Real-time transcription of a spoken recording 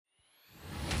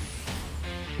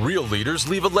Real leaders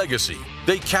leave a legacy.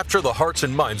 They capture the hearts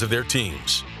and minds of their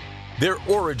teams. Their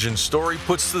origin story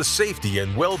puts the safety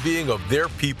and well-being of their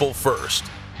people first.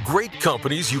 Great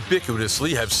companies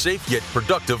ubiquitously have safe yet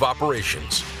productive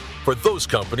operations. For those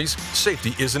companies,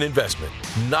 safety is an investment,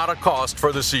 not a cost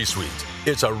for the C-suite.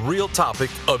 It's a real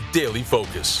topic of daily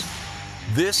focus.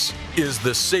 This is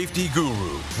The Safety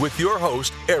Guru with your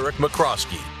host, Eric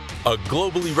McCroskey, a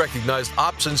globally recognized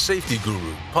ops and safety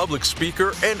guru, public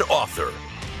speaker, and author.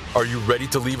 Are you ready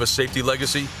to leave a safety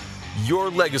legacy? Your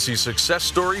legacy success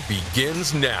story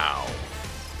begins now.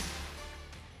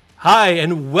 Hi,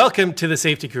 and welcome to The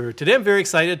Safety Guru. Today I'm very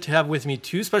excited to have with me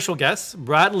two special guests,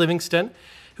 Brad Livingston,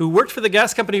 who worked for the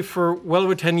gas company for well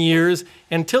over 10 years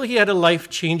until he had a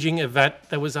life-changing event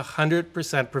that was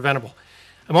 100% preventable.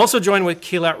 I'm also joined with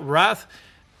Kayla Rath,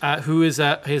 who is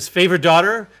his favorite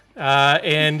daughter,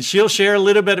 and she'll share a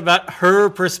little bit about her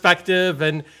perspective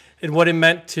and what it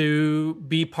meant to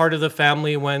be part of the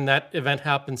family when that event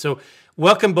happened. So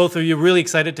welcome, both of you. Really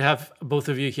excited to have both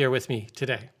of you here with me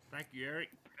today. Thank you, Eric.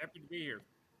 Happy to be here.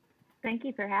 Thank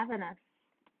you for having us.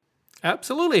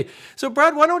 Absolutely. So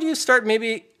Brad, why don't you start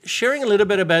maybe sharing a little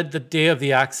bit about the day of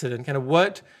the accident, kind of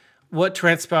what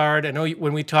transpired. I know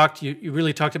when we talked, you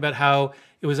really talked about how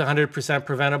it was 100%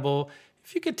 preventable.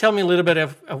 If you could tell me a little bit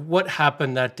of what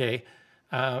happened that day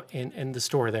in the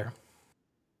store there.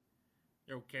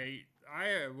 Okay,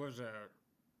 I was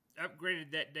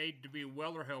upgraded that day to be a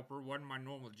welder helper. Wasn't my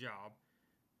normal job,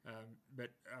 but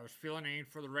I was filling in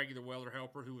for the regular welder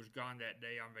helper who was gone that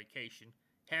day on vacation.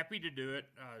 Happy to do it.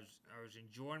 I was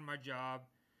enjoying my job,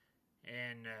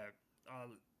 and I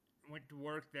went to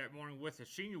work that morning with a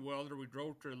senior welder. We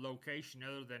drove to a location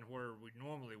other than where we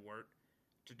normally work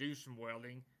to do some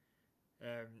welding.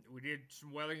 We did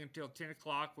some welding until 10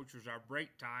 o'clock, which was our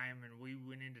break time, and we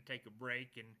went in to take a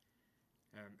break, and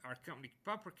our company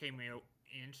pumper came in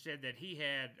and said that he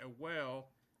had a well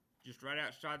just right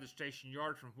outside the station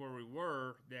yard from where we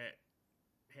were that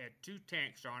had two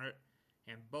tanks on it,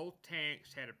 and both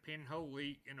tanks had a pinhole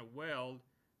leak in a weld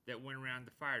that went around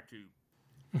the fire tube.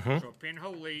 Mm-hmm. So a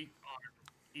pinhole leak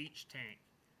on each tank.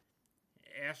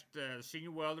 Asked the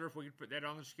senior welder if we could put that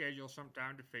on the schedule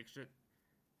sometime to fix it.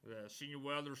 The senior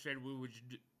welder said we would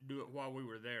do it while we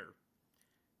were there.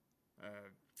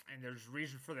 And there's a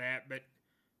reason for that, but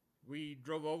we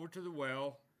drove over to the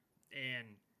well, and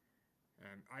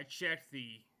I checked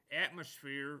the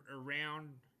atmosphere around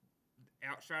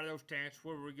outside of those tanks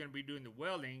where we were going to be doing the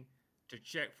welding to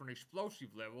check for an explosive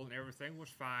level, and everything was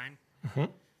fine.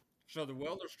 Mm-hmm. So the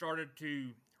welder started to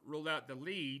roll out the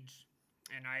leads,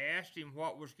 and I asked him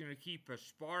what was going to keep a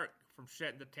spark from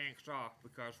setting the tanks off,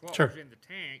 because what was in the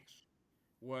tanks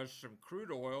was some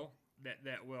crude oil that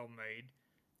well made.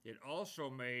 It also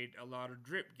made a lot of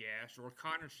drip gas or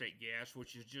condensate gas,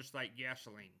 which is just like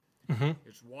gasoline. Mm-hmm.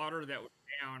 It's water that was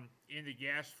down in the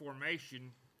gas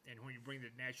formation, and when you bring the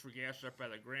natural gas up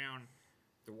out of the ground,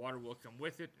 the water will come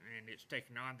with it, and it's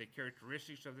taking on the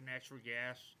characteristics of the natural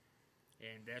gas,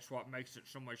 and that's what makes it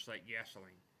so much like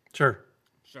gasoline. Sure.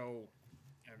 So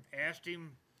I asked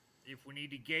him if we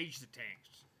need to gauge the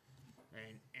tanks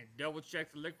and double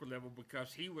check the liquid level,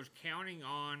 because he was counting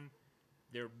on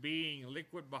there being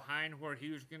liquid behind where he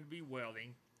was going to be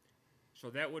welding, so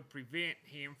that would prevent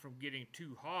him from getting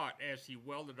too hot as he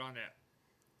welded on that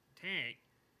tank,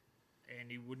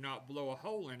 and he would not blow a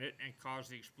hole in it and cause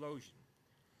the explosion.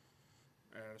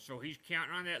 So he's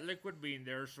counting on that liquid being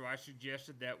there, so I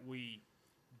suggested that we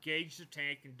gauge the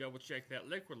tank and double check that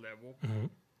liquid level. Mm-hmm.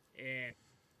 And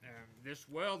this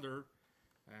welder,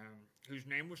 whose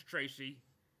name was Tracy,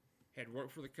 had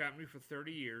worked for the company for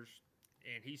 30 years,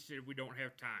 and he said, we don't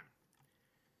have time.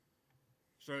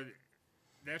 So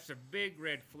that's a big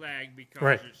red flag,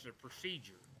 because it's a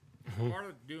procedure. Mm-hmm. Part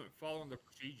of following the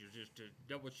procedures is to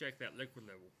double check that liquid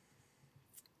level.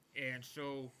 And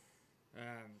so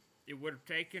it would have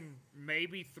taken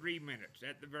maybe 3 minutes,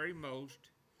 at the very most,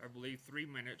 I believe 3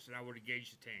 minutes, and I would have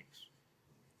gauged the tanks.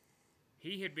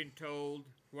 He had been told,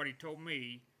 what he told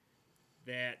me,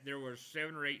 that there was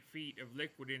 7 or 8 feet of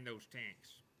liquid in those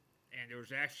tanks, and there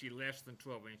was actually less than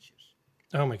 12 inches.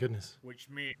 Oh my goodness. Which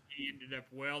meant he ended up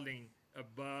welding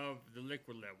above the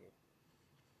liquid level.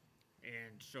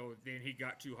 And so then he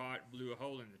got too hot, blew a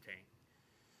hole in the tank.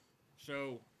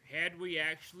 So had we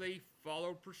actually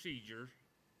followed procedures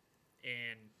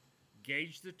and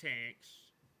gauged the tanks,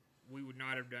 we would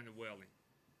not have done the welding.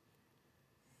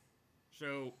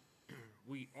 So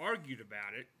we argued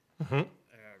about it. Mm-hmm.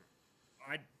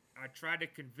 I tried to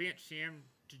convince him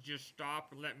to just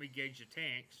stop and let me gauge the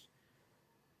tanks.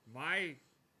 My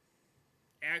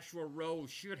actual role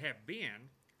should have been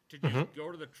to just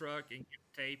go to the truck and get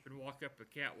tape and walk up the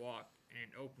catwalk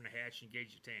and open the hatch and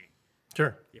gauge the tank.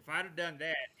 Sure. If I'd have done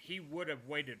that, he would have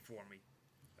waited for me.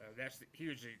 He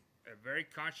was a very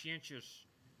conscientious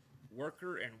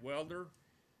worker and welder,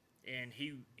 and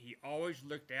he always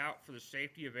looked out for the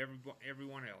safety of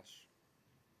everyone else.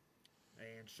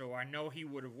 And so I know he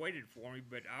would have waited for me,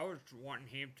 but I was wanting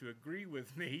him to agree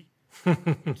with me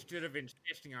instead of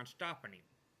insisting on stopping him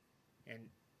and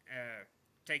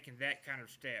taking that kind of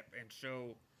step. And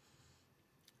so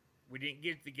we didn't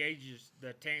get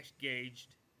the tanks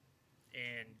gauged,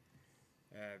 and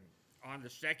on the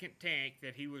second tank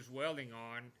that he was welding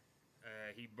on,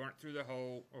 he burnt through the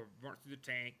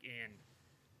tank, and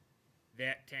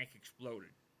that tank exploded.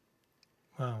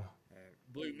 Wow.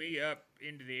 Blew me up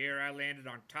into the air. I landed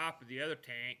on top of the other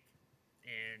tank,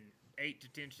 and 8 to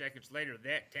 10 seconds later,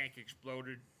 that tank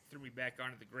exploded, threw me back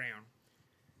onto the ground,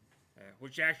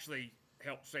 which actually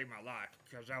helped save my life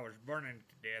because I was burning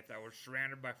to death. I was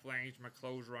surrounded by flames. My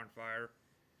clothes were on fire.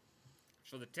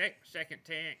 So the second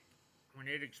tank, when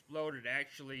it exploded,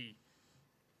 actually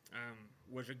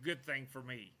was a good thing for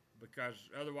me because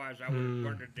otherwise I would have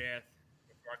burned to death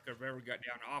before I could have ever got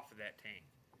down off of that tank.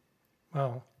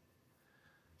 Wow.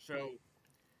 So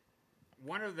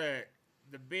one of the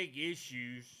big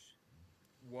issues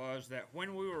was that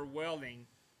when we were welding,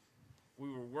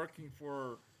 we were working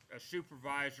for a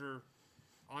supervisor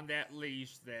on that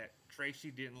lease that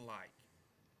Tracy didn't like.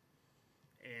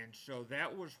 And so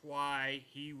that was why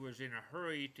he was in a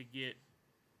hurry to get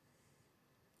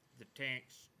the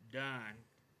tanks done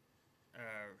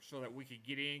so that we could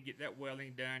get that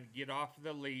welding done, get off of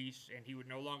the lease, and he would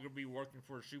no longer be working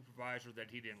for a supervisor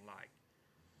that he didn't like.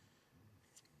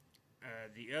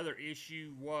 The other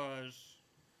issue was,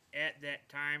 at that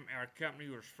time, our company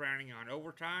was frowning on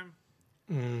overtime.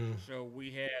 So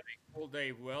we had a full day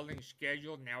of welding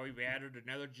scheduled. Now we've added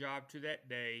another job to that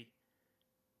day.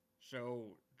 So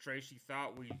Tracy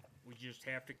thought we just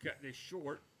have to cut this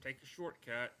short, take a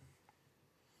shortcut,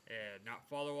 not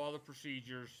follow all the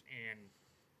procedures, and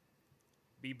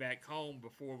be back home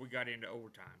before we got into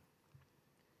overtime.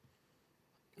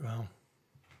 Wow.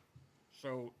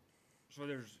 So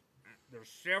there's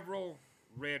several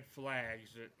red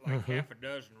flags, like half a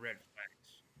dozen red flags,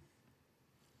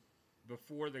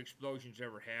 before the explosions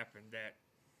ever happened, that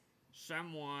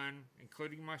someone,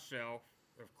 including myself,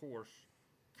 of course,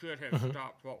 could have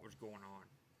stopped what was going on.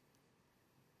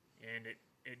 And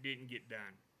it didn't get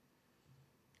done.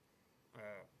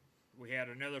 We had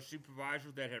another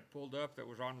supervisor that had pulled up that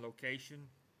was on location.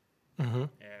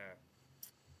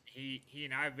 He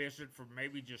and I visited for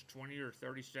maybe just 20 or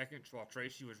 30 seconds while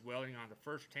Tracy was welding on the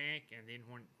first tank, and then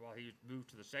while he moved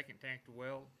to the second tank to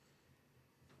weld.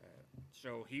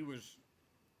 So he was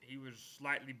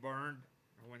slightly burned.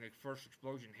 When the first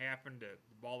explosion happened, the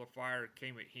ball of fire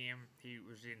came at him. He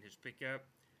was in his pickup,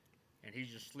 and he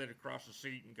just slid across the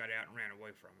seat and got out and ran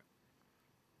away from it.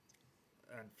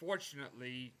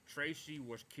 Unfortunately, Tracy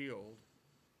was killed,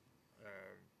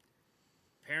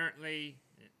 apparently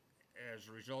as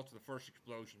a result of the first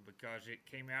explosion, because it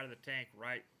came out of the tank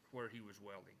right where he was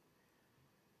welding.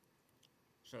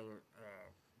 So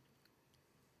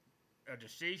a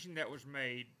decision that was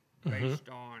made based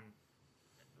on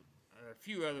a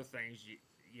few other things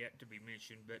yet to be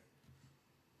mentioned, but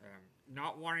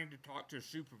not wanting to talk to a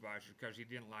supervisor because he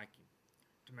didn't like him,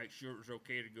 to make sure it was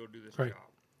okay to go do this job.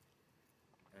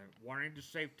 Wanting to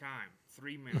save time,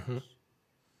 3 minutes.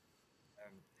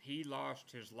 He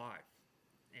lost his life,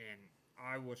 and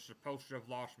I was supposed to have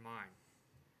lost mine.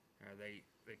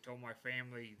 They told my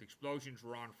family the explosions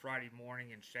were on Friday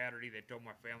morning, and Saturday they told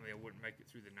my family I wouldn't make it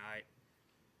through the night.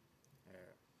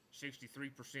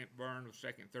 63% burned with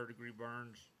second and third degree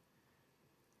burns.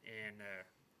 And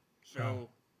so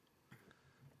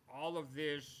all of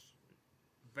this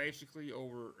basically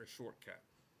over a shortcut.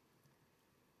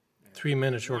 3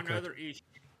 minute shortcut. One other issue.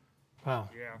 Wow.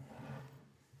 Yeah.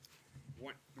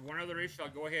 One other issue I'll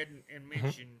go ahead and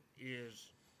mention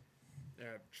is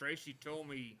Tracy told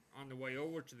me on the way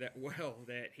over to that well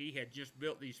that he had just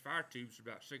built these fire tubes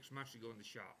about 6 months ago in the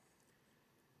shop.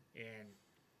 And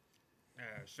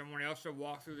someone else had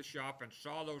walked through the shop and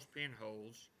saw those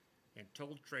pinholes and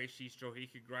told Tracy so he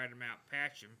could grind them out,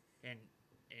 patch them, and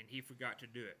he forgot to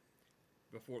do it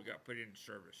before it got put into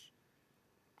service.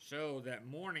 So that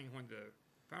morning when the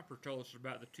pumper told us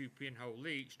about the 2 pinhole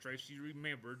leaks, Tracy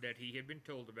remembered that he had been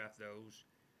told about those.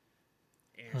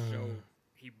 And so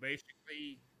he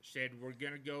basically said, we're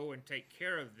going to go and take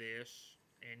care of this,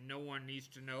 and no one needs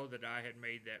to know that I had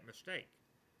made that mistake.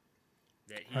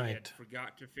 That he had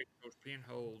forgot to fix those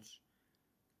pinholes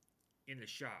in the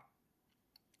shop.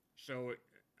 So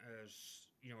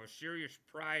a serious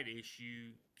pride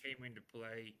issue came into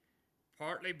play,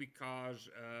 partly because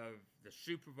of the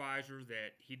supervisor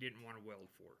that he didn't want to weld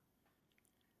for,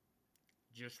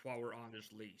 just while we're on this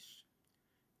lease.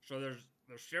 So there's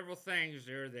several things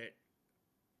there that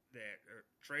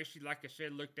Tracy, like I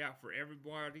said, looked out for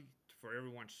everybody, for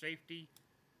everyone's safety,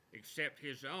 except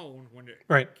his own when it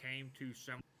Right. came to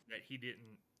someone that he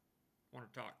didn't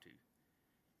want to talk to.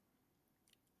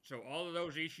 So all of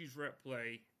those issues were at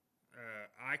play.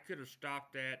 I could have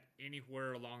stopped that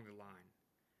anywhere along the line.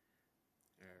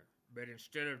 But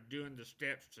instead of doing the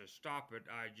steps to stop it,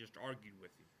 I just argued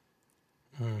with him.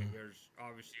 And there's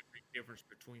obviously a big difference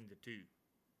between the two.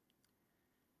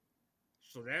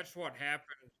 So that's what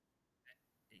happened.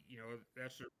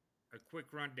 That's a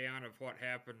quick rundown of what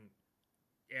happened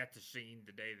at the scene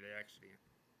the day of the accident.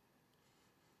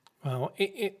 Well,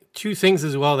 two things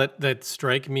as well that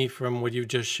strike me from what you've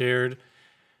just shared.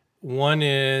 One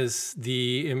is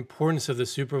the importance of the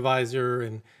supervisor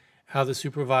and how the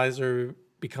supervisor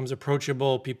becomes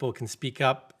approachable. People can speak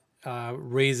up,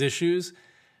 raise issues,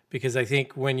 because I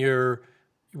think when you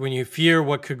fear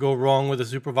what could go wrong with a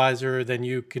supervisor, then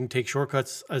you can take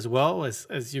shortcuts as well,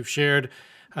 as you've shared,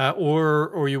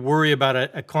 or you worry about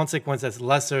a consequence that's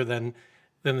lesser than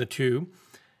the two.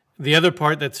 The other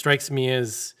part that strikes me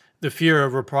is the fear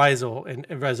of reprisal, and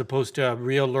as opposed to a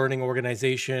real learning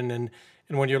organization. And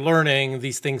when you're learning,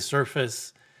 these things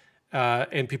surface,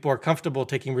 and people are comfortable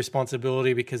taking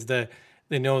responsibility because they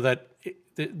know that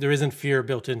there isn't fear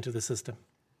built into the system.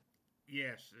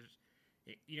 Yes,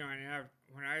 and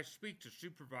when I speak to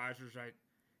supervisors,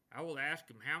 I will ask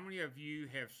them, how many of you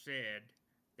have said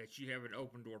that you have an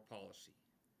open door policy?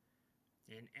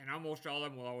 And almost all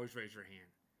of them will always raise their hand.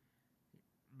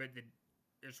 But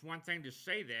it's one thing to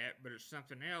say that, but it's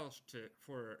something else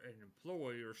for an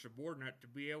employee or subordinate to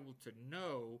be able to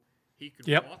know he could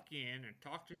walk in and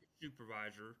talk to the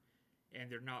supervisor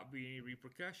and there not be any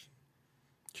repercussion.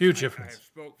 Huge I difference. have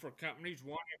spoke for companies,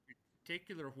 one in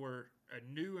particular, where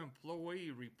a new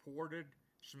employee reported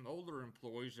some older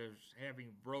employees as having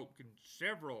broken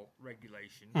several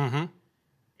regulations,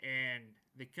 and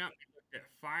the company looked at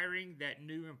firing that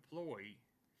new employee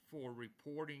for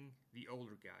reporting the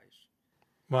older guys.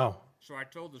 Wow. So I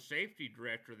told the safety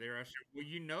director there, I said, well,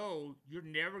 you're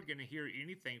never going to hear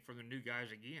anything from the new guys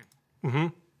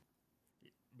again.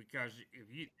 Because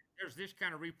if there's this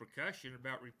kind of repercussion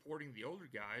about reporting the older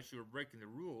guys who are breaking the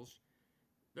rules,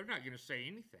 they're not going to say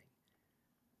anything.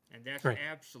 And that's right.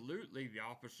 Absolutely the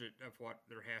opposite of what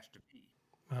there has to be.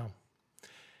 Wow.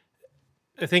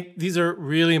 I think these are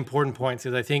really important points,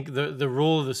 because I think the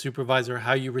role of the supervisor,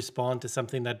 how you respond to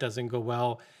something that doesn't go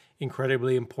well,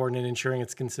 incredibly important in ensuring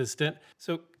it's consistent.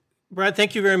 So, Brad,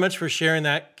 thank you very much for sharing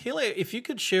that. Kayla, if you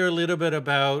could share a little bit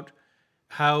about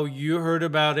how you heard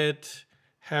about it,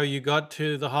 how you got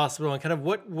to the hospital, and kind of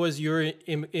what was your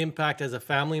impact as a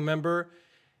family member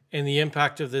and the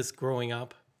impact of this growing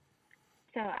up.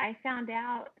 So I found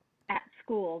out at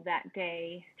school that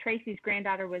day. Tracy's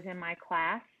granddaughter was in my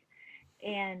class,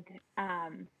 and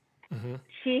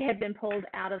she had been pulled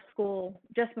out of school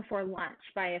just before lunch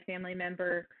by a family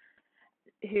member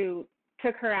who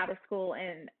took her out of school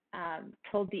and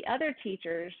told the other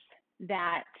teachers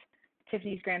that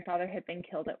Tiffany's grandfather had been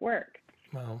killed at work.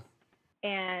 Wow.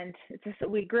 And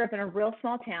we grew up in a real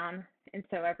small town, and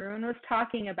so everyone was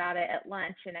talking about it at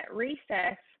lunch. And at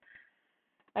recess,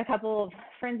 a couple of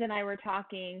friends and I were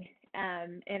talking,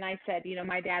 and I said,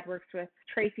 my dad works with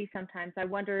Tracy sometimes. I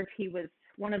wonder if he was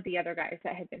one of the other guys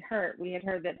that had been hurt. We had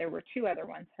heard that there were two other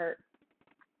ones hurt.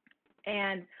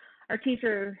 And our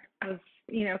teacher was,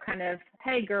 kind of,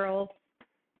 hey, girls,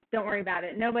 don't worry about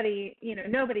it.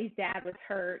 Nobody's dad was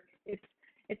hurt.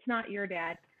 It's not your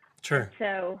dad. Sure.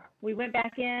 So we went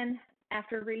back in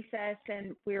after recess,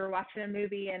 and we were watching a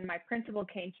movie, and my principal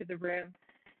came to the room,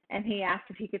 and he asked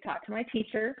if he could talk to my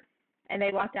teacher. And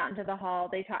they walked out into the hall.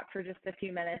 They talked for just a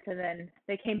few minutes, and then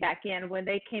they came back in. When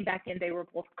they came back in, they were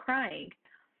both crying.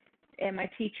 And my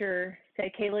teacher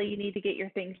said, Kayla, you need to get your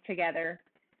things together.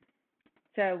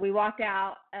 So we walked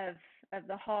out of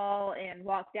the hall and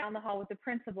walked down the hall with the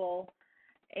principal,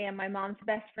 and my mom's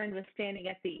best friend was standing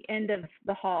at the end of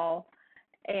the hall,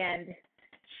 and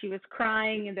she was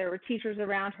crying, and there were teachers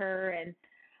around her, and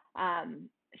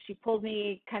she pulled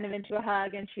me kind of into a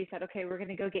hug, and she said, okay, we're going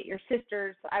to go get your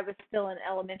sisters. I was still in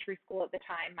elementary school at the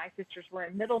time. My sisters were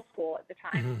in middle school at the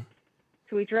time.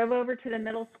 So we drove over to the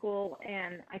middle school,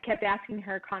 and I kept asking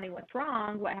her, Connie, what's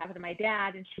wrong? What happened to my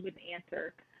dad? And she wouldn't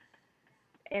answer.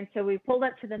 And so we pulled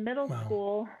up to the middle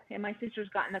school, and my sisters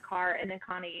got in the car, and then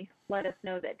Connie let us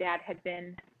know that dad had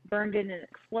been burned in an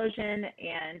explosion,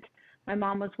 and my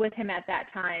mom was with him at that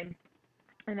time.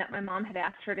 and that my mom had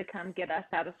asked her to come get us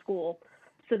out of school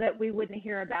so that we wouldn't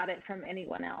hear about it from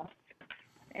anyone else.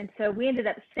 And so we ended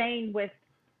up staying with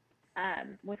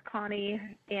Connie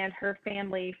and her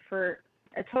family for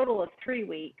a total of 3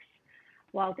 weeks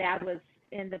while Dad was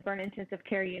in the burn intensive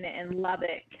care unit in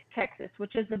Lubbock, Texas,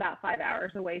 which is about 5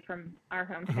 hours away from our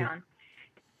hometown.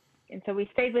 And so we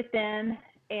stayed with them,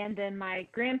 and then my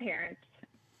grandparents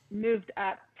moved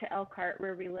up to Elkhart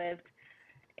where we lived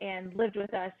and lived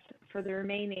with us for the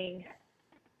remaining,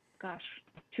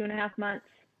 2.5 months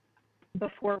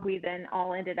before we then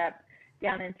all ended up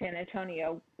down in San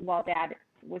Antonio while Dad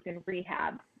was in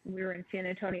rehab. We were in San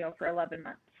Antonio for 11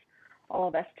 months, all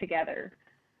of us together,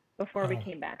 before we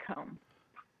came back home.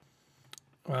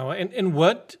 Wow. And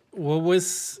what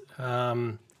was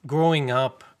growing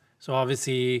up? So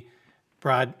obviously,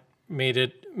 Brad made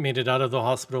it out of the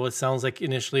hospital. It sounds like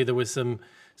initially there was some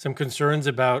concerns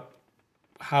about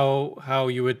how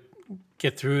you would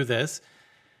get through this.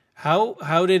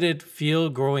 How did it feel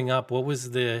growing up? What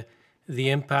was the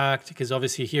impact? Because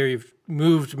obviously here you've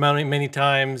moved many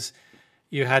times.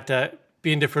 You had to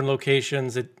be in different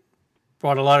locations. It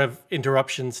brought a lot of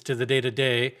interruptions to the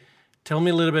day-to-day. Tell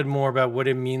me a little bit more about what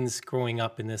it means growing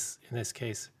up in this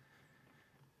case.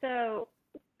 So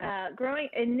growing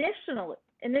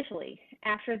initially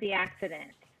after the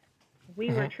accident,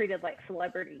 we were treated like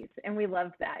celebrities, and we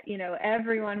loved that.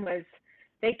 Everyone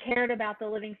they cared about the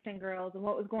Livingston girls and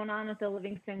what was going on with the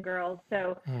Livingston girls.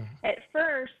 So at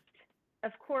first,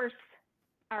 of course,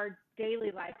 our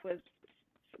daily life was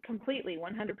completely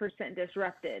 100%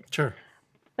 disrupted. Sure.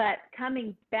 But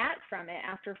coming back from it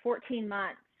after 14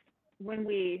 months, when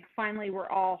we finally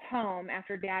were all home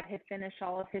after Dad had finished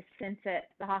all of his stints at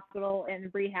the hospital and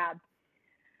rehab,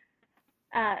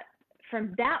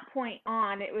 from that point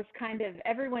on, it was kind of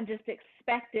everyone just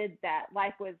expected that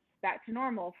life was back to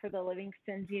normal for the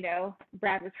Livingstons.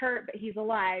 Brad was hurt, but he's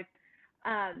alive.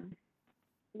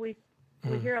 We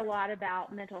hear a lot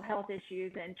about mental health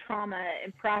issues and trauma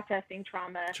and processing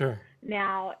trauma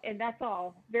now, and that's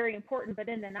all very important. But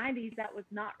in the 90s, that was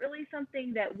not really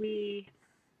something that we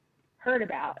heard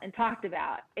about and talked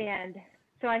about. And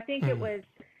so I think it was,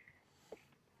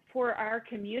 for our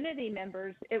community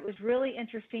members, it was really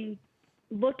interesting.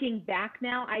 Looking back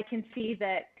now, I can see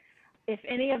that if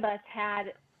any of us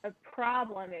had a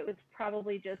problem, it was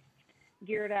probably just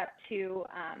geared up to,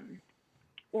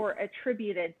 or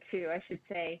attributed to, I should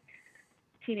say,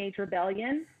 teenage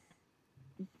rebellion.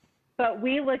 But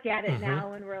we look at it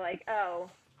now and we're like, oh,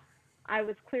 I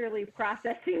was clearly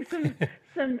processing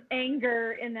some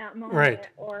anger in that moment,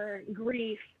 or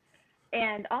grief.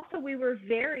 And also we were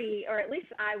very, or at least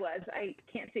I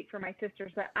can't speak for my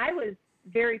sisters, but I was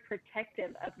very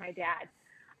protective of my dad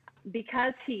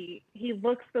because he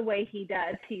looks the way he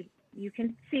does. You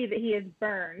can see that he is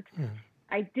burned.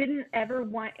 I didn't ever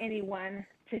want anyone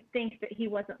to think that he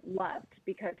wasn't loved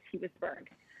because he was burned.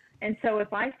 And so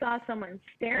if I saw someone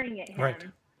staring at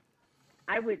him,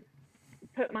 I would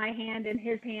put my hand in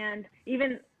his hand,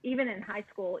 even in high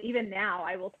school. Even now,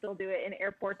 I will still do it in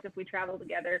airports if we travel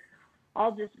together.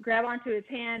 I'll just grab onto his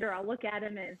hand, or I'll look at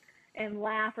him and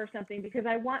laugh or something, because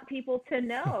I want people to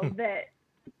know that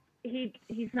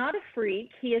he's not a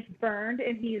freak. He is burned,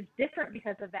 and he is different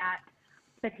because of that,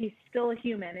 but he's still a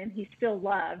human, and he's still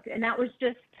loved. And that was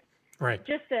just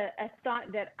a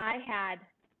thought that I had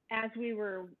as we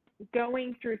were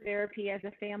going through therapy as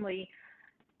a family.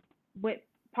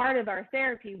 Part of our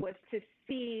therapy was to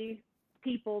see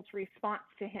people's response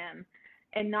to him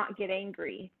and not get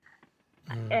angry.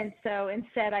 And so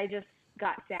instead, I just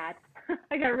got sad.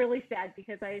 I got really sad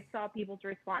because I saw people's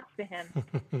response to him,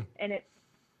 and it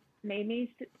made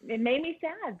me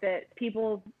sad that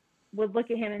people would look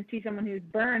at him and see someone who's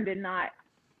burned and not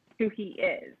who he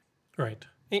is. Right.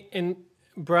 And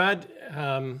Brad,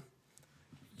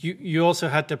 you also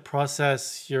had to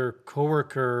process your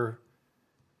coworker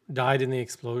died in the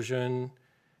explosion.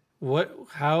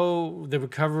 How the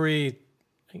recovery,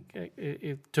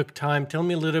 it took time. Tell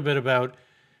me a little bit about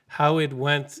how it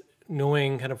went,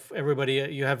 knowing kind of everybody.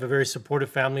 You have a very supportive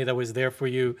family that was there for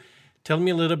you. Tell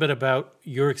me a little bit about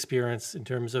your experience in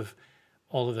terms of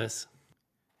all of this.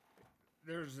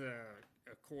 There's,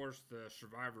 of course, the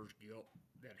survivor's guilt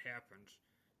that happens.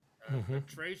 But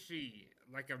Tracy,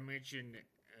 like I mentioned,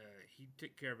 he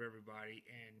took care of everybody,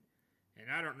 and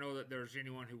I don't know that there's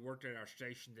anyone who worked at our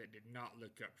station that did not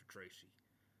look up to Tracy.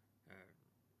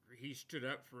 He stood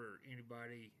up for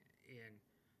anybody, and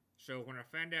so when I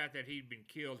found out that he'd been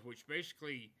killed, which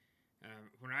basically,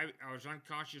 when I was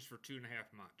unconscious for 2.5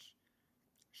 months.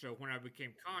 So when I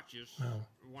became conscious,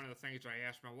 one of the things I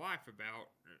asked my wife about,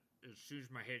 as soon as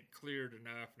my head cleared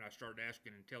enough and I started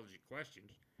asking intelligent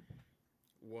questions,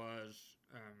 was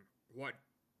what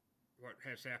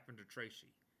has happened to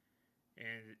Tracy,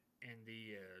 and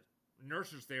the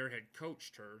nurses there had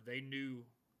coached her. They knew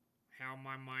how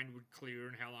my mind would clear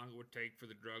and how long it would take for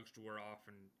the drugs to wear off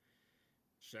and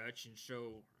such, and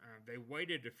so they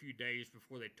waited a few days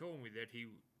before they told me that he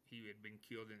had been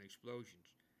killed in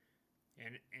explosions,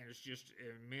 and it's just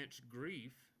immense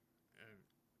grief.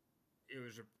 It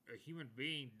was a human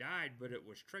being died, but it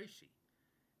was Tracy.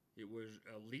 It was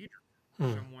a leader,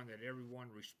 someone that everyone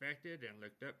respected and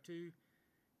looked up to,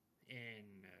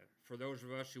 and for those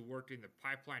of us who worked in the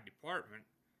pipeline department,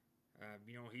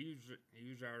 he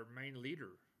was our main leader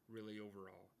really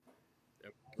overall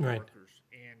of all the workers,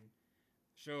 and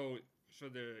so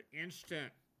the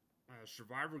instant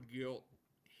survivor guilt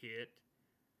hit,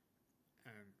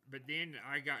 but then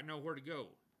I got nowhere to go.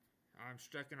 I'm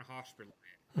stuck in a hospital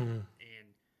bed, and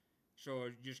so it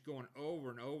was just going over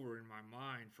and over in my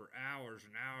mind for hours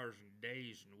and hours and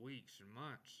days and weeks and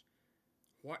months.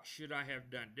 What should I have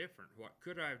done different? What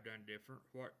could I have done different?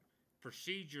 What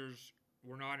procedures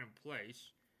were not in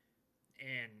place?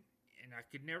 And I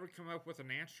could never come up with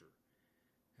an answer.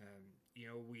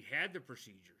 We had the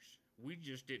procedures, we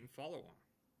just didn't follow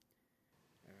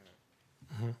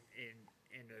them.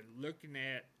 And looking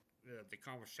at the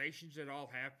conversations that all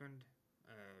happened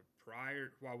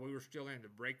while we were still in the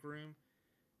break room,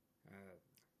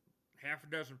 half a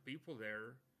dozen people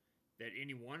there that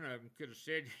any one of them could have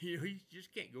said, you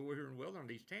just can't go over here and weld on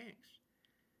these tanks.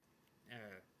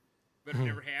 But it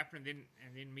never happened. And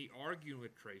then me arguing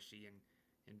with Tracy, and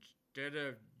instead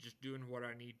of just doing what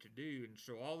I need to do, and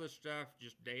so all this stuff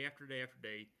just day after day after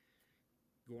day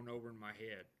going over in my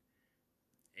head,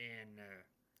 and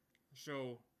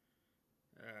so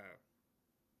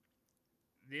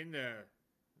then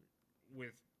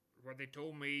with what they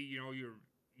told me,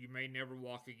 you may never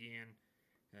walk again.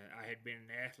 I had been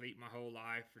an athlete my whole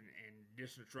life, and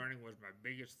distance running was my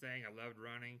biggest thing. I loved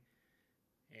running,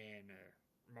 and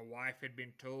my wife had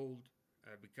been told,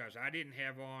 because I didn't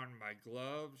have on my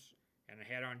gloves and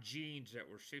I had on jeans that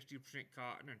were 60%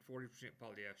 cotton and 40%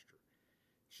 polyester.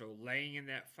 So laying in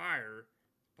that fire,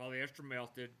 polyester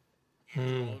melted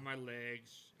into all of my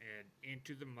legs and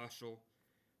into the muscle.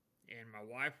 And my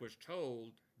wife was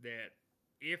told that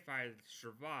if I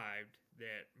survived,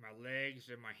 that my legs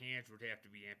and my hands would have to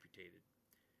be amputated.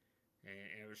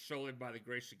 And it was solely by the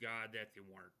grace of God that they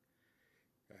weren't.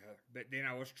 But then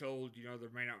I was told,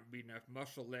 there may not be enough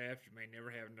muscle left. You may never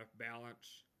have enough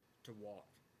balance to walk.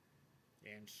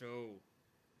 And so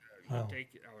I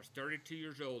was 32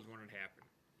 years old when it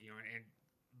happened. And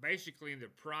basically in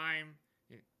the prime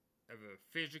of a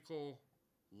physical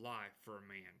life for a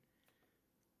man.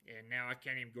 And now I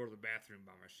can't even go to the bathroom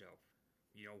by myself.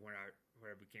 When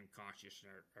I became conscious,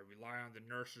 and I rely on the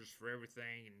nurses for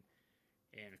everything,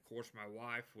 and of course my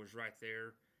wife was right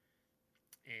there,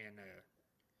 and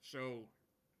so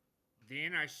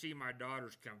then I see my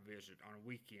daughters come visit on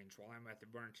weekends while I'm at the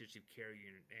burn intensive care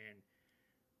unit,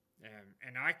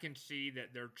 and I can see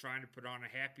that they're trying to put on a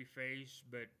happy face,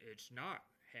 but it's not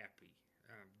happy.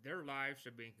 Their lives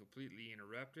have been completely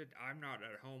interrupted. I'm not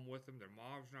at home with them. Their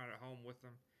mom's not at home with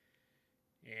them,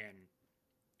 and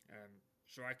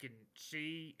so I can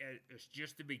see it's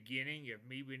just the beginning of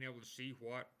me being able to see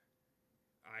what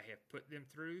I have put them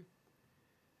through.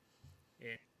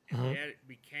 And that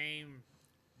became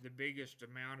the biggest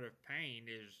amount of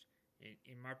pain is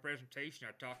in my presentation,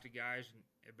 I talked to guys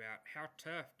about how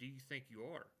tough do you think you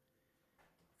are?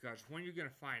 Because when you're going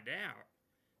to find out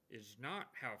is not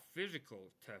how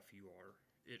physical tough you are,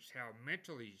 it's how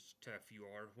mentally tough you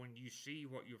are when you see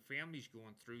what your family's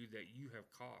going through that you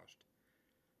have caused.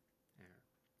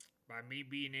 By me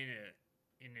being in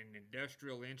an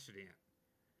industrial incident,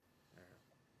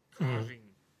 causing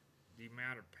the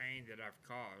amount of pain that I've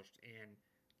caused. And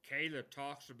Kayla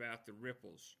talks about the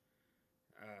ripples,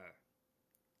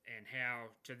 and how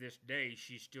to this day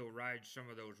she still rides some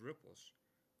of those ripples.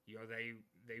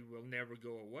 They will never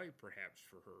go away, perhaps,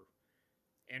 for her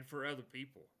and for other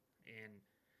people. And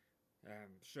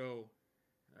so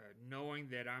knowing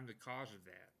that I'm the cause of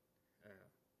that,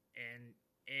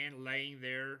 and laying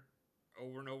there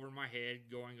over and over in my head,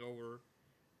 going over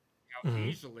how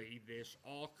easily this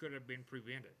all could have been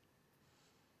prevented.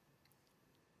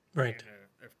 Right.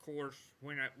 And of course,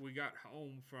 when we got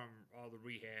home from all the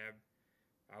rehab,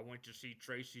 I went to see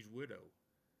Tracy's widow,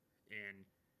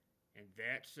 and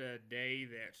that's a day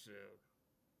that's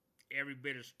every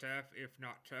bit as tough, if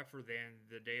not tougher, than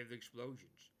the day of the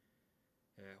explosions.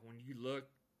 When you look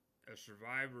a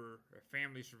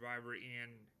family survivor in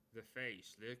the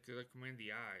face, look them in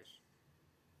the eyes,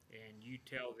 and you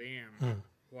tell them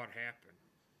what happened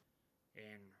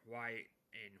and why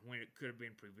and when it could have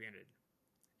been prevented.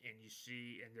 And you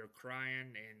see, and they're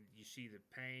crying, and you see the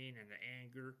pain and the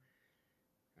anger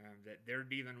that they're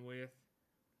dealing with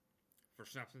for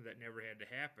something that never had to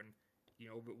happen,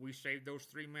 but we saved those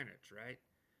 3 minutes, right?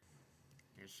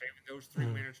 And saving those 3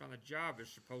 minutes on the job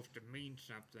is supposed to mean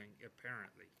something,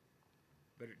 apparently.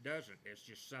 But it doesn't. It's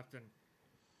just something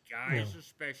guys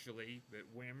especially, but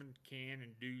women can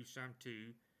and do some too,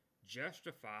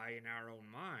 justify in our own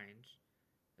minds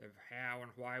of how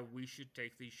and why we should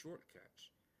take these shortcuts.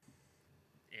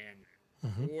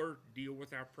 And or deal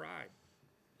with our pride,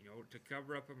 to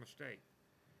cover up a mistake.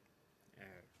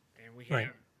 And we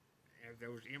have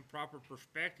those improper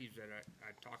perspectives that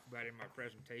I talk about in my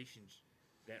presentations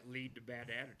that lead to bad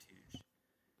attitudes.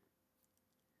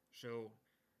 So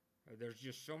there's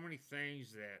just so many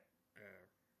things that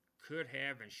could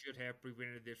have and should have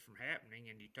prevented this from happening.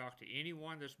 And you talk to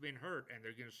anyone that's been hurt, and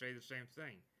they're going to say the same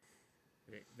thing.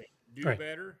 They do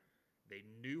better. They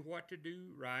knew what to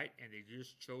do right, and they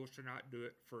just chose to not do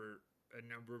it for a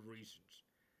number of reasons.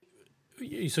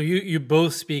 So you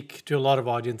both speak to a lot of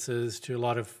audiences, to a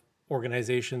lot of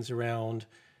organizations around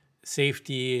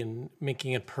safety and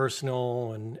making it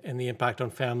personal and the impact on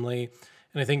family.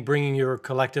 And I think bringing your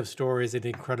collective stories is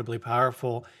incredibly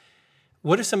powerful.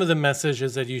 What are some of the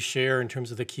messages that you share in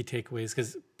terms of the key takeaways?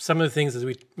 Because some of the things, as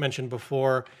we mentioned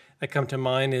before, that come to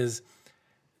mind is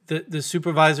the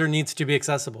supervisor needs to be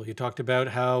accessible. You talked about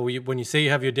how when you say you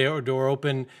have your door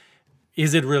open,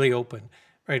 is it really open,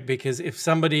 right? Because if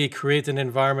somebody creates an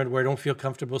environment where I don't feel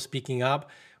comfortable speaking up,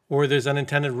 or there's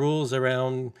unintended rules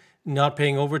around not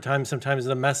paying overtime, sometimes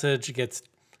the message gets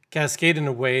cascaded in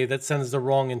a way that sends the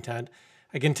wrong intent.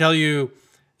 I can tell you,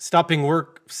 stopping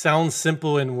work sounds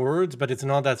simple in words, but it's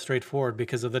not that straightforward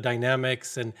because of the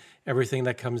dynamics and everything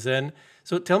that comes in.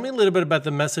 So tell me a little bit about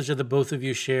the message that the both of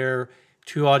you share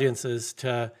to audiences,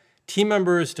 to team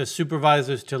members, to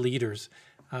supervisors, to leaders,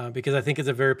 because I think it's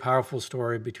a very powerful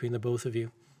story between the both of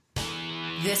you.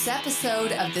 This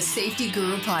episode of the Safety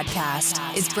Guru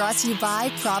Podcast is brought to you by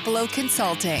Propolo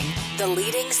Consulting, the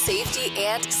leading safety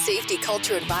and safety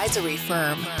culture advisory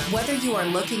firm. Whether you are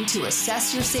looking to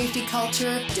assess your safety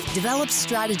culture, develop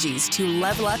strategies to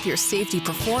level up your safety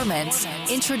performance,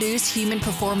 introduce human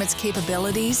performance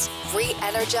capabilities,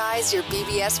 re-energize your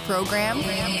BBS program,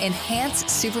 enhance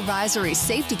supervisory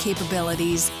safety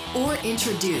capabilities, or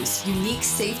introduce unique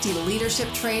safety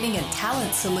leadership training and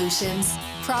talent solutions,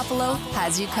 Propolo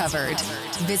has you covered.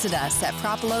 Visit us at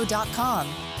propolo.com.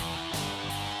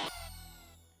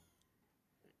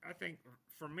 I think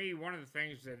for me, one of the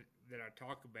things that I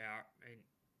talk about, and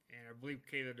I believe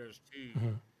Kayla does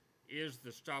too, is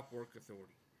the stop work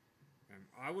authority.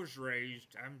 I was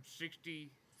raised, I'm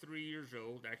 63 years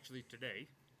old actually today,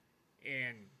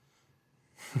 and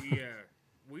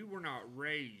we were not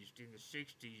raised in the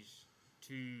 60s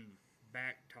to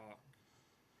backtalk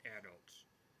adults.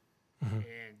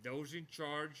 And those in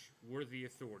charge were the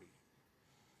authority.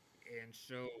 And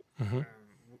so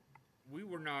we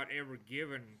were not ever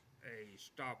given a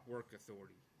stop work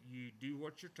authority. You do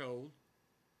what you're told,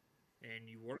 and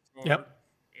you work hard,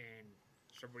 and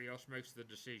somebody else makes the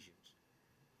decisions.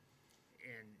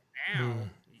 And now,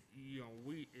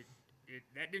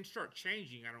 that didn't start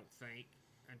changing, I don't think,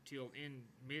 until in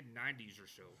mid-90s or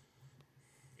so.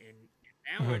 And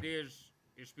now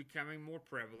it's becoming more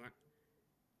prevalent.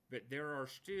 But there are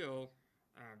still,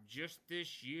 just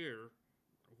this year,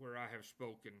 where I have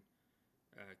spoken,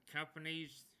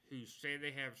 companies who say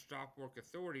they have stop work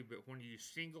authority, but when you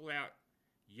single out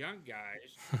young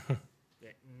guys,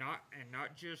 that not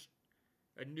just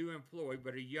a new employee,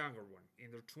 but a younger one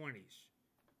in their 20s,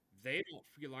 they don't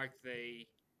feel like they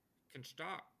can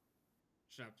stop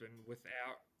something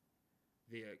without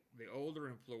the older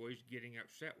employees getting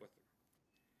upset with them.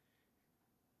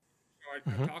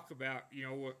 So I talk about,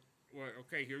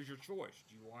 okay, here's your choice.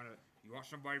 Do you want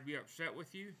somebody to be upset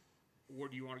with you, or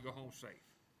do you want to go home safe?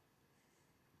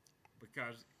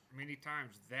 Because many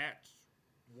times that's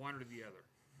one or the other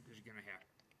is going to happen.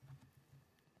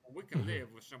 We can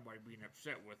live with somebody being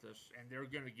upset with us, and they're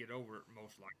going to get over it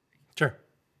most likely. Sure.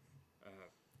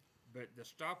 But the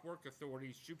stop work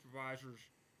authorities, supervisors,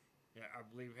 I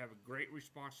believe, have a great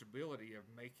responsibility of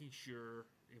making sure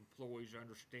employees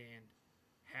understand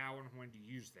how and when to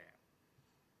use that,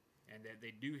 and that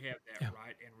they do have that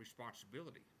right and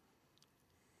responsibility.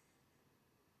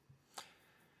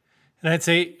 And I'd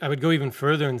say I would go even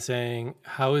further in saying,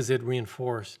 how is it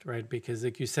reinforced, right? Because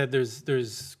like you said,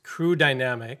 there's crew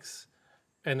dynamics,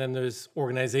 and then there's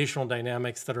organizational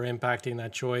dynamics that are impacting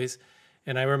that choice.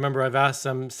 And I remember I've asked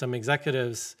some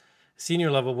executives,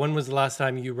 senior level, when was the last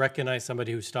time you recognized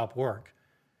somebody who stopped work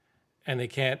and they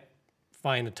can't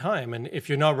find a time? And if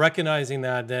you're not recognizing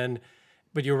that,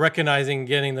 but you're recognizing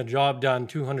getting the job done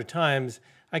 200 times,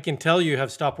 I can tell you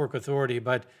have stop work authority,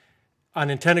 but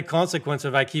unintended consequence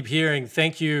if I keep hearing,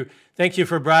 thank you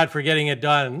for Brad for getting it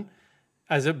done,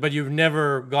 but you've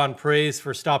never gone praise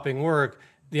for stopping work,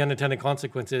 the unintended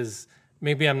consequence is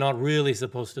maybe I'm not really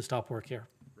supposed to stop work here.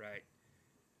 Right.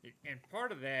 And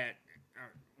part of that,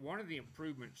 one of the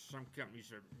improvements some companies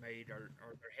have made are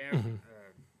have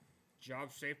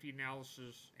job safety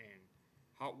analysis and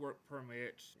hot work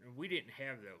permits, and we didn't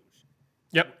have those.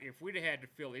 Yep. If we'd have had to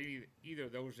fill either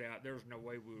of those out, there was no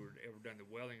way we would have ever done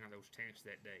the welding on those tanks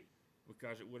that day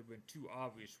because it would have been too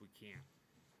obvious we can't.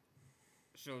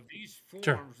 So these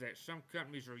forms that some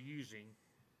companies are using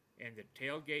and the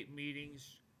tailgate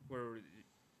meetings where,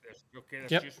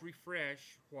 let's just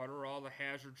refresh what are all the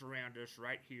hazards around us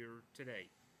right here today.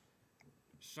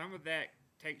 Some of that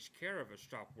takes care of a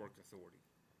stop work authority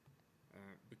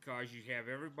because you have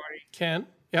everybody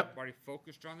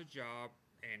focused on the job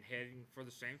and heading for the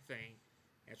same thing,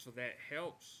 and so that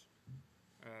helps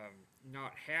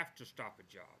not have to stop a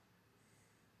job.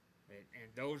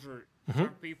 And those are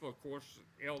some people, of course,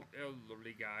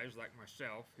 elderly guys like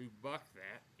myself who buck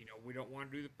that. We don't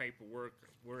want to do the paperwork.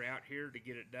 We're out here to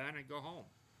get it done and go home.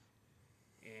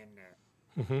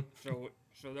 And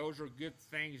so those are good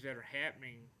things that are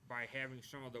happening by having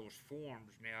some of those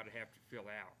forms now to have to fill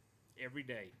out every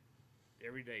day,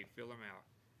 fill them out.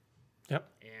 Yep.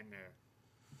 And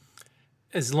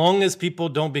as long as people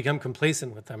don't become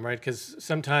complacent with them, right? Because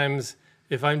sometimes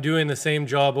if I'm doing the same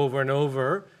job over and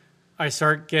over, I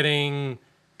start getting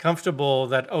comfortable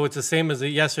that, it's the same as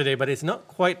yesterday, but it's not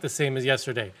quite the same as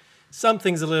yesterday.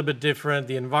 Something's a little bit different.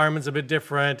 The environment's a bit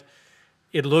different.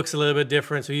 It looks a little bit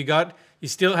different. So you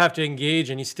still have to engage,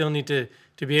 and you still need to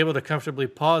be able to comfortably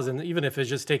pause. And even if it's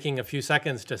just taking a few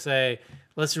seconds to say,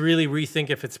 let's really rethink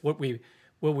if it's what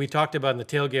we talked about in the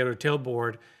tailgate or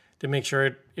tailboard, to make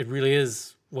sure it really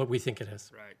is what we think it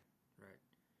is. Right.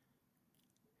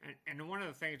 And one of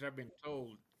the things I've been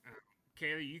told,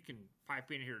 Kayla, you can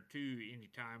pipe in here too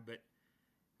anytime, but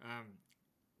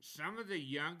some of the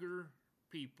younger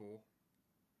people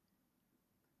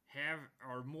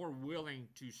are more willing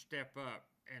to step up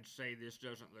and say this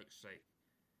doesn't look safe,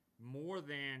 more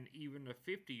than even a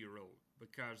 50-year-old,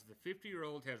 because the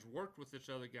 50-year-old has worked with this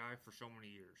other guy for so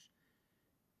many years.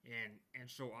 And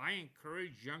so I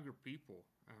encourage younger people,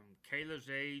 Kayla's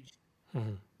age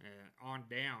on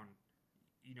down,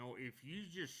 if you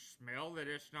just smell that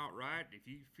it's not right, if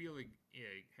you feel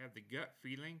have the gut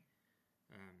feeling,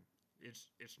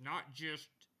 it's not just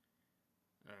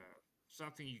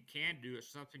something you can do, it's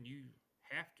something you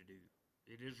have to do.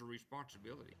 It is a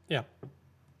responsibility. Yeah.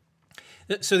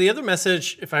 So the other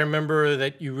message, if I remember,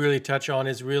 that you really touch on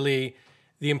is really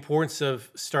the importance of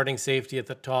starting safety at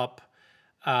the top,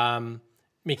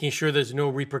 making sure there's no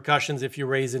repercussions if you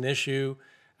raise an issue,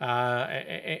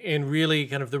 and really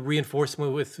kind of the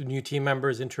reinforcement with new team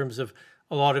members in terms of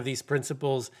a lot of these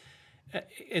principles.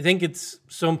 I think it's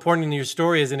so important in your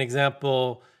story as an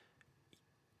example.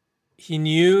 He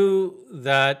knew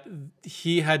that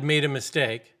he had made a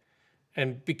mistake,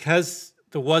 and because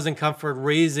there wasn't comfort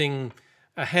raising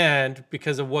a hand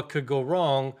because of what could go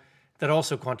wrong, that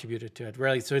also contributed to it,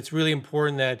 right? So it's really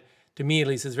important that, to me at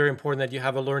least, it's very important that you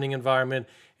have a learning environment,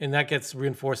 and that gets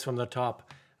reinforced from the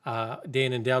top day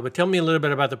in and day out. But tell me a little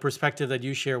bit about the perspective that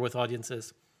you share with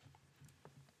audiences.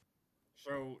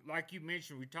 So, like you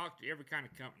mentioned, we talk to every kind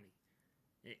of company,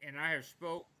 and I have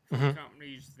spoke to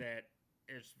companies that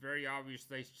it's very obvious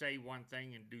they say one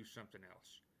thing and do something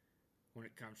else when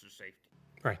it comes to safety.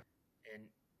 Right. And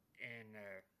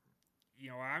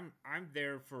I'm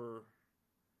there for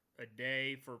a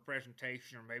day for a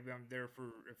presentation, or maybe I'm there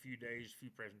for a few days, a few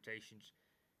presentations.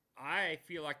 I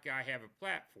feel like I have a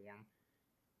platform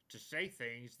to say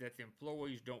things that the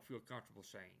employees don't feel comfortable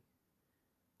saying.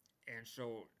 And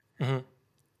so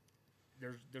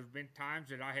there's been times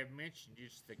that I have mentioned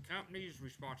it's the company's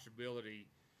responsibility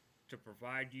to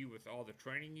provide you with all the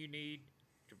training you need,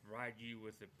 to provide you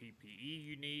with the PPE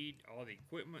you need, all the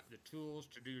equipment, the tools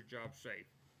to do your job safe.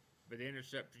 But then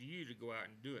it's up to you to go out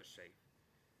and do it safe.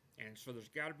 And so there's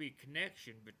got to be a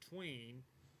connection between,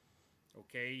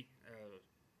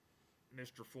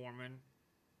 Mr. Foreman,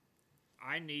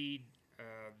 I need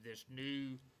this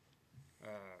new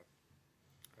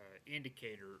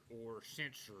indicator or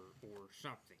sensor or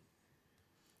something.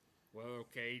 Well,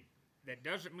 that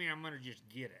doesn't mean I'm going to just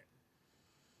get it.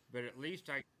 But at least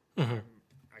I can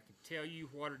tell you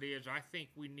what it is I think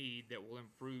we need that will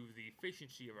improve the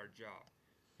efficiency of our job.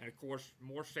 And, of course,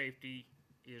 more safety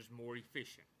is more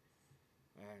efficient.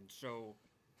 And so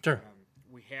Sure.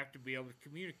 we have to be able to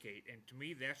communicate. And to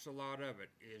me, that's a lot of it,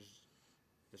 is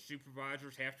the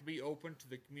supervisors have to be open to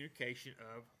the communication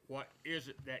of what is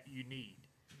it that you need.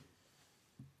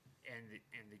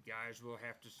 And the guys will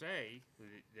have to say,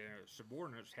 their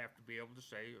subordinates have to be able to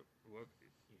say, well,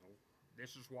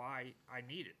 this is why I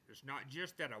need it. It's not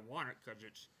just that I want it because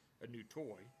it's a new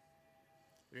toy.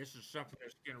 This is something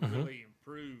that's going to really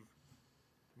improve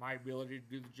my ability to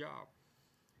do the job.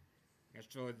 And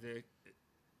so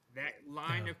that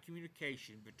line of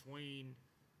communication between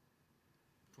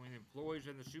the employees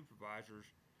and the supervisors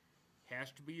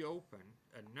has to be open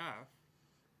enough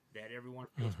that everyone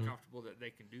feels comfortable that they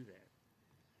can do that.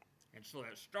 And so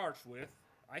that starts with,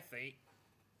 I think,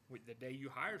 with the day you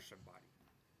hire somebody.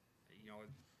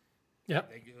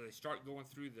 They start going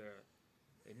through the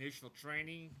initial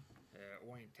training,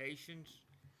 orientations,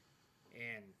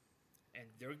 and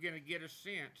they're going to get a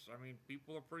sense. I mean,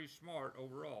 people are pretty smart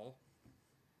overall.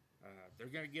 They're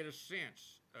going to get a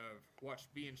sense of what's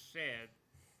being said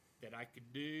that I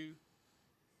could do,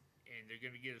 and they're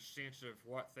going to get a sense of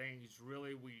what things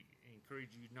really we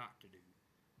encourage you not to do.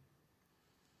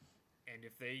 And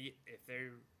if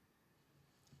there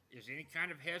is any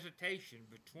kind of hesitation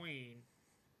between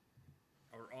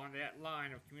or on that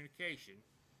line of communication,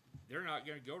 they're not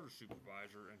going to go to the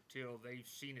supervisor until they've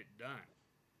seen it done.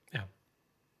 Yeah.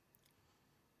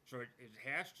 So it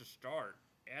has to start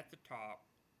at the top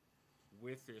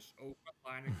with this open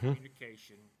line of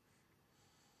communication.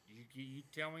 You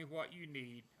tell me what you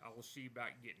need, I will see about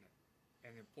getting it.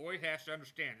 And the employee has to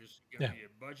understand this is going to be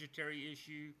a budgetary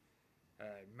issue.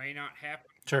 It may not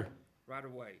happen right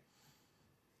away.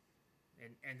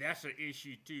 And that's an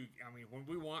issue too. I mean, when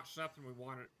we want something, we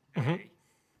want it today.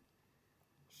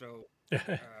 So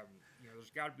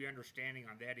there's got to be understanding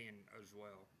on that end as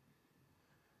well.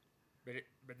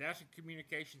 But that's a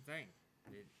communication thing.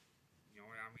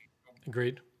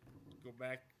 Agreed. Go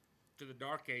back to the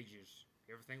dark ages.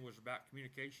 Everything was about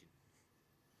communication.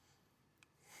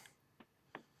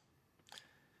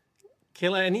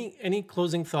 Kayla, any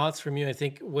closing thoughts from you? I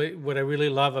think what I really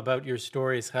love about your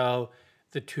story is how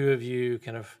the two of you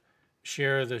kind of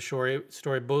share the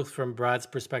story both from Brad's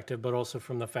perspective, but also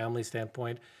from the family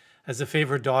standpoint. As a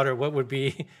favorite daughter, what would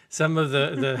be some of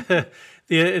the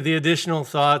additional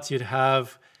thoughts you'd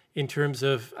have in terms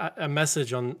of a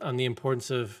message on the importance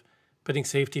of putting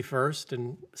safety first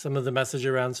and some of the message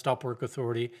around stop work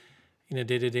authority in a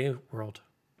day-to-day world?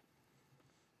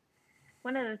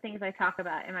 One of the things I talk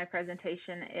about in my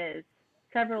presentation is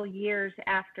several years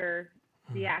after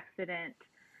the accident,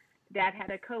 Dad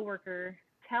had a coworker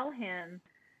tell him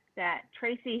that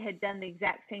Tracy had done the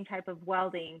exact same type of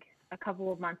welding a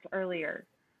couple of months earlier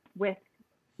with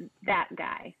that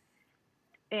guy,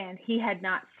 and he had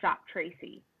not stopped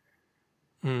Tracy.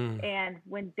 And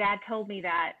when Dad told me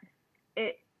that,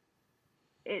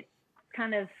 it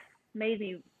kind of made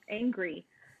me angry,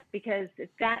 because if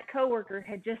that coworker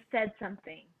had just said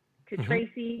something to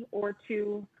Tracy or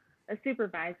to a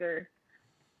supervisor,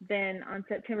 then on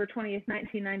September 20th,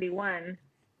 1991,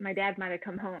 my dad might have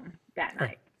come home that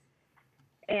night.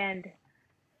 And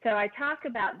so I talk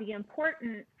about the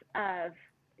importance of,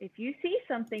 if you see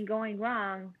something going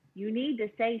wrong, you need to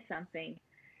say something.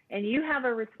 And you have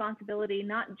a responsibility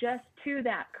not just to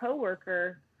that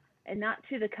coworker and not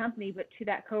to the company, but to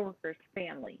that coworker's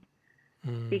family.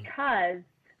 Because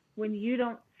when you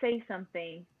don't say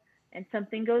something and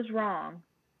something goes wrong,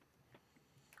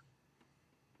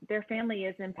 their family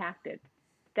is impacted.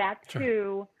 That's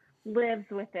who lives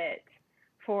with it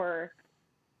for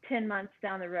 10 months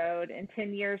down the road and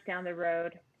 10 years down the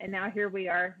road. And now here we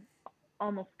are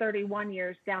almost 31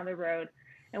 years down the road,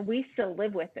 and we still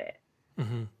live with it.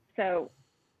 So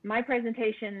my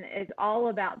presentation is all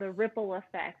about the ripple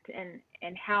effect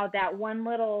and how that one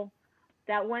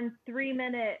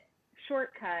 3-minute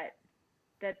shortcut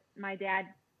that my dad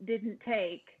didn't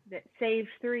take that saved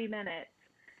 3 minutes,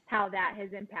 how that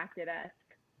has impacted us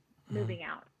moving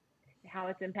out, how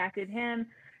it's impacted him,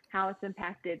 how it's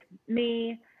impacted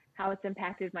me, how it's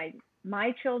impacted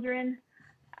my children.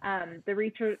 The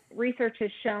research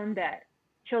has shown that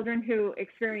children who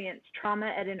experience trauma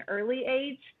at an early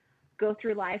age go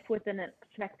through life with an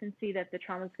expectancy that the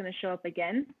trauma is going to show up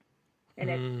again.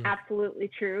 And it's absolutely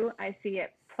true. I see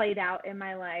it played out in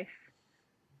my life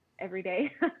every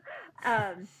day.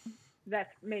 That's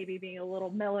maybe being a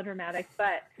little melodramatic,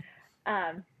 but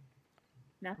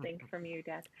nothing from you,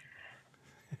 Dad.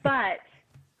 But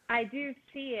I do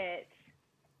see it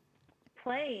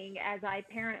playing as I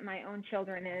parent my own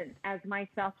children, and as my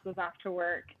spouse goes off to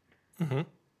work.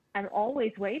 I'm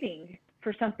always waiting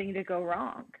for something to go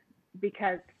wrong.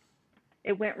 because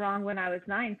it went wrong when I was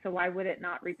 9, so why would it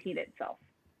not repeat itself?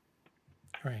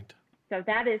 Right. So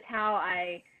that is how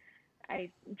I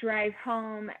drive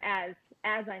home as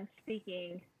I'm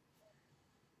speaking.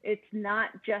 It's not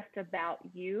just about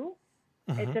you.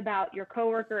 It's about your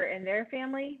coworker and their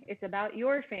family. It's about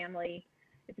your family.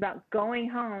 It's about going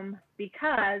home,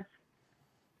 because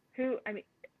who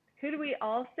do we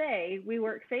all say we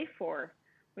work safe for?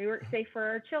 We work safe for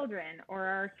our children or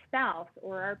our spouse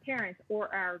or our parents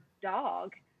or our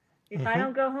dog. If I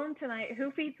don't go home tonight,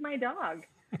 who feeds my dog?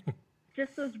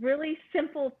 Just those really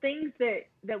simple things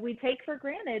that we take for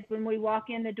granted when we walk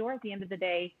in the door at the end of the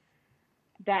day,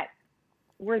 that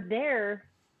we're there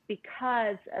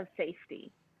because of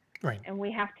safety. Right. And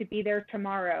we have to be there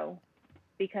tomorrow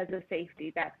because of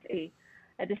safety. That's a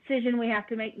decision we have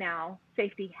to make now.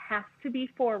 Safety has to be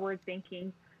forward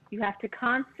thinking. You have to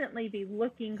constantly be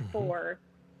looking for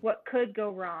what could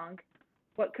go wrong.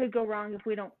 What could go wrong if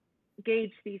we don't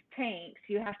gauge these tanks?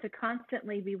 You have to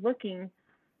constantly be looking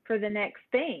for the next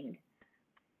thing,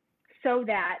 so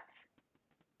that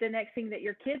the next thing that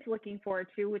your kid's looking forward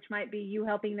to, which might be you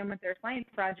helping them with their science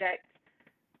project,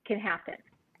 can happen.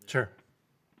 Sure.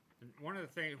 One of the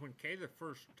things, when Kayla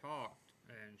first talked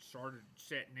and started she's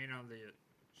sitting in on the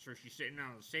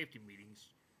safety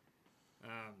meetings,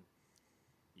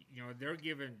 they're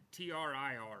given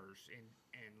TRIRs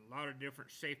and a lot of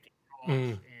different safety calls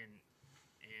and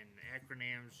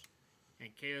acronyms. And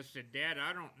Kayla said, "Dad,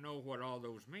 I don't know what all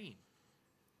those mean."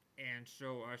 And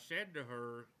so I said to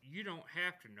her, "You don't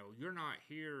have to know. You're not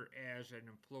here as an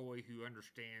employee who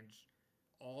understands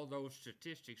all those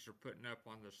statistics are putting up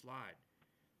on the slide.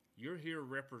 You're here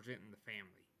representing the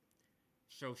family."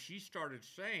 So she started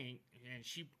saying, and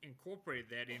she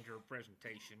incorporated that into her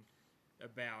presentation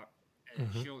about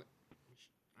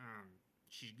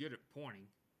she's good at pointing,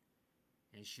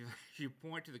 and she'll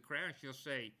point to the crowd and she'll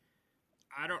say,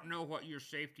 "I don't know what your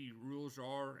safety rules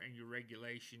are and your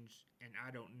regulations, and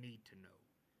I don't need to know."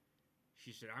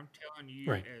 She said, "I'm telling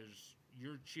you as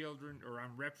your children, or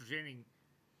I'm representing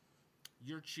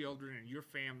your children and your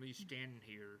family standing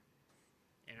here,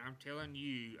 and I'm telling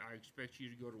you, I expect you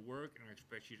to go to work and I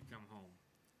expect you to come home.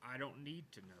 I don't need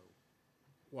to know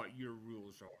what your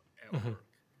rules are at work."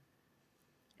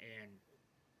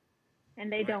 And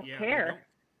they don't care.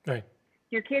 Right.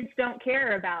 Your kids don't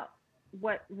care about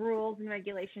what rules and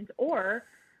regulations, or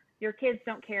your kids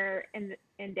don't care, in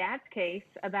Dad's case,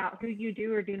 about who you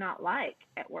do or do not like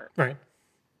at work. Right.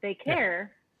 They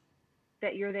care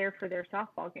that you're there for their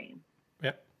softball game.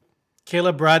 Yep.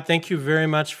 Kayla, Brad, thank you very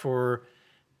much for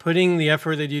putting the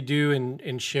effort that you do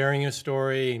in sharing your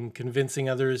story and convincing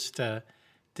others to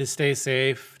stay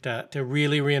safe, to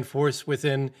really reinforce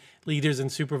within leaders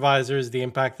and supervisors the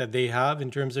impact that they have in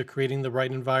terms of creating the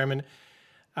right environment.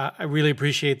 I really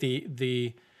appreciate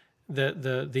the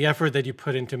effort that you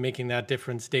put into making that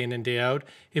difference day in and day out.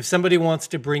 If somebody wants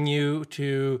to bring you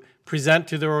to present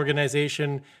to their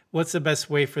organization, what's the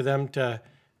best way for them to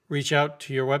reach out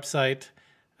to your website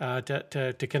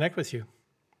to connect with you?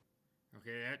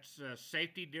 Okay, that's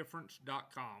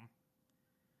safetydifference.com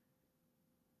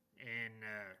and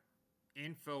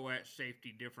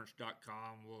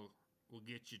info@safetydifference.com will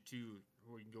get you to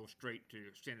where you can go straight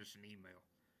to send us an email.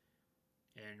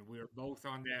 And we're both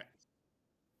on that.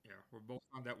 Yeah, we're both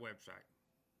on that website.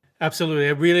 Absolutely.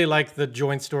 I really like the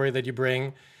joint story that you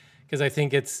bring, because I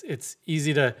think it's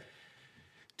easy to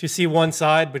see one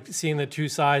side, but seeing the two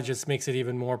sides just makes it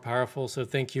even more powerful. So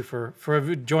thank you for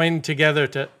joining together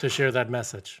to share that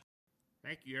message.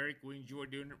 Thank you, Eric. We enjoy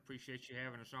doing it. Appreciate you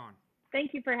having us on.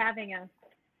 Thank you for having us.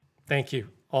 Thank you.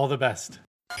 All the best.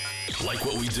 Like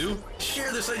what we do?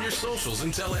 Share this on your socials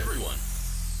and tell everyone.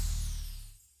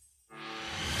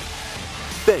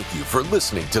 Thank you for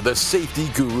listening to the Safety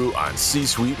Guru on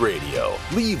C-Suite Radio.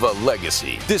 Leave a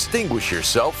legacy. Distinguish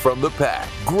yourself from the pack.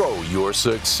 Grow your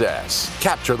success.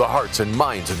 Capture the hearts and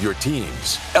minds of your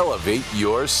teams. Elevate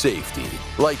your safety.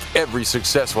 Like every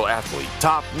successful athlete,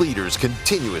 top leaders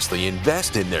continuously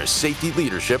invest in their safety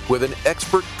leadership with an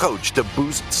expert coach to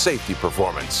boost safety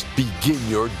performance. Begin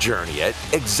your journey at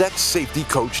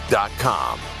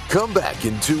execsafetycoach.com. Come back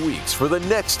in 2 weeks for the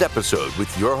next episode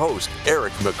with your host,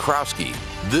 Eric McCrowski.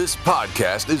 This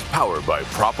podcast is powered by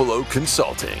Propolo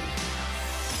Consulting.